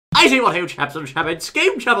I say what, chaps and chappets,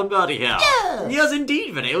 Game Chap and Birdie here. Yeah. Yes,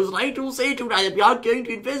 indeed, Vanills, and I do say tonight that we are going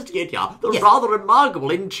to investigate here the rather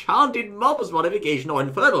remarkable enchanted mobs modification or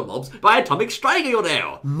infernal mobs by atomic striker, you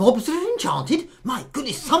know. Mobs that are enchanted? My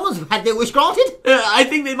goodness, someone's had their wish granted. I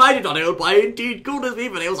think they might have done it, old boy. Indeed, goodness me,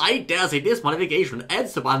 Vanills, I dare say this modification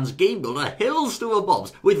adds to one's game build a hailstorm of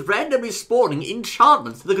mobs with randomly spawning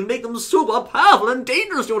enchantments that can make them super powerful and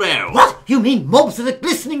dangerous, you know. What? You mean mobs that are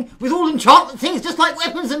glistening with all enchantment things just like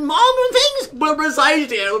weapons and armor and things? Well,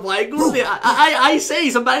 precisely, old boy. Goodness me, I say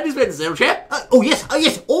some bad dispensers, old chap. Oh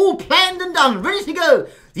yes, all planned and done, ready to go.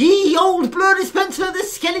 The old blur dispenser, the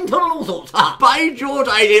skeleton and all sorts. By George,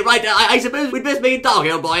 I say, right, I suppose we'd best make it dark,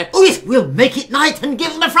 old boy. Oh yes, we'll make it night and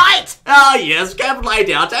give them a fright. Ah yes, capital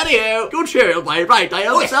idea, tally-ho. Good show, old boy. Right, I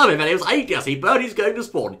observe him, and I dare say Birdie's going to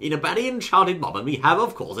spawn in a very enchanted mob, and we have,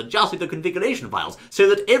 of course, adjusted the configuration files so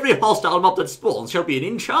that every hostile mob that spawns shall be an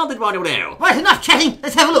enchanted one, you know. Right, enough chatting,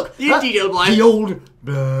 let's have a look. Indeed, old boy. The old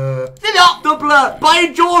blur. There we are. The blur.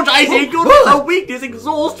 By George, I say, goodness, a weakness,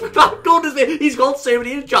 exhaust. Goodness me, he's got so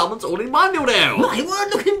many enchantments all in one, you know. My word,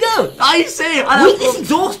 look at him go. I say, weakness,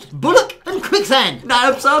 exhaust, bullock, and quicksand.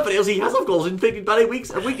 Now, observe it, he has, of course, inflicted very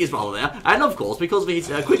weakness rather there, and of course, because of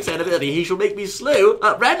his quicksand ability, he shall make me slow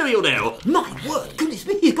randomly, you know. My word, goodness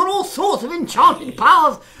me, he's got all sorts of enchanted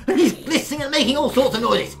powers, and he's glistening and making all sorts of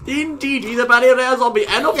noises. Indeed, he's a very rare zombie,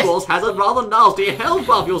 and of course has a rather nasty health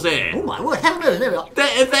buff, you'll say. Oh my word, have a go, there we are.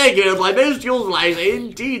 Thank you, my most useful eyes.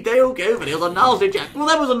 Indeed, they'll go for the nasty chap. Well,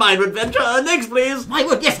 that was a minor adventure. Next, please. My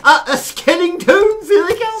word, yes, a skeleton, here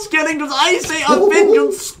they come. Skeletons, I say, a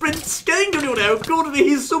vengeance sprint skeleton, you know. Good to me,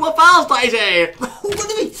 he's super fast, I say. What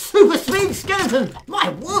do you mean, super speed skeleton? My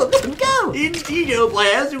word, look him go. Indeed, old boy,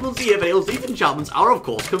 as you will see, these enchantments are, of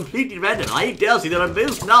course, completely random. I dare say they're a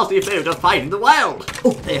most nasty foe to fight in the wild.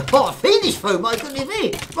 Oh, they're a fiendish foe, my goodness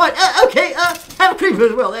me. Right, okay, have a creeper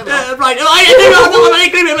as well, there we are. Right, I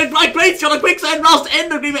creeper, like great Scott, a quicksand rust,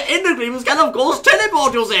 ender creepers can, of course,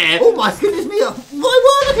 teleport, you'll say. Oh, my goodness me,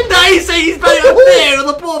 my word, look at him. I say, he's very up there, and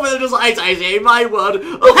the poor villagers, I say, my word.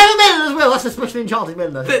 Oh, have a melon as well, that's a specially enchanted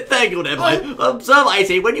melon. Thank you, dear boy. Observe, I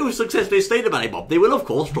say, when you successfully slay the bunny mob, they will, of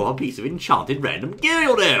course, draw a piece of enchanted random gear,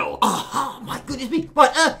 you know. Oh, my goodness me.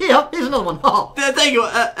 Right, here's another one. Thank you,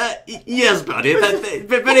 yes, buddy,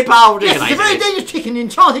 very powerful chicken, yes, it's a very dangerous chicken,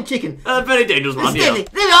 enchanted chicken. Very dangerous one, yeah. There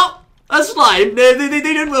we are. A slime? They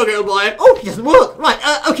don't work, old boy. Oh, it doesn't work. Right,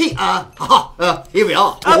 okay, here we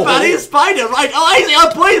are. A bunny spider, right. Oh, I say,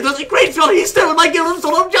 a poisonous, a great shot. He's still in my guild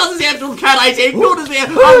sort of justice, the actual cat, I say. Goodness me, a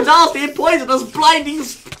nasty, poisonous, blinding,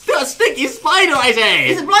 sticky spider, I say.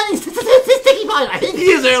 It's a blinding, sticky spider, I think.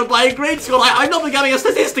 He is, old boy, great Scott. I'm not becoming a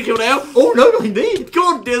statistic, you know. Oh, no, not indeed.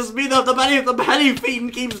 Goodness me, the bunny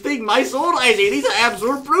fiend keeps stinging my sword, I say. These are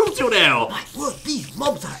absolute brutes, you know. My word, these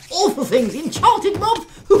mobs are awful things. Enchanted mobs.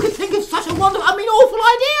 Who could think of such a wonderful, awful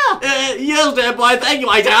idea? Yes, dear boy, thank you,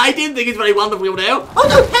 I say. I didn't think it's very wonderful, you know. Oh,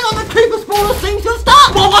 no, hang on, the creeper spawners seem to have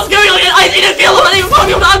stopped. Well, what's going on here? I see the kill of any one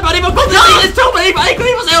you've done, buddy, but there's too many bunny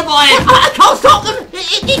creepers, old boy. I can't stop them.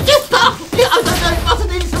 It just stopped. I don't know, it must have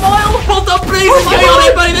needed some oil. What the breeze is going on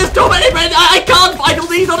here, buddy? There's too many, buddy. I can't fight all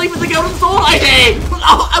these, not even the golden sword, I say.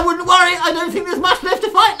 Oh, I wouldn't worry. I don't think there's much left to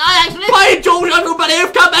fight now, actually. By George, everybody,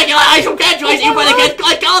 come back. I shall catch you, I say.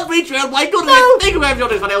 I can't reach you, my goodness. No. Thank you very much for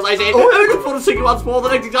this, I say. I look forward to seeing you once more the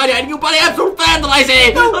next exciting, and you, buddy, absolute fan that I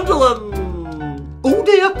say. Until then. Oh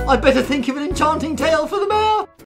dear, I'd better think of an enchanting tale for the mayor.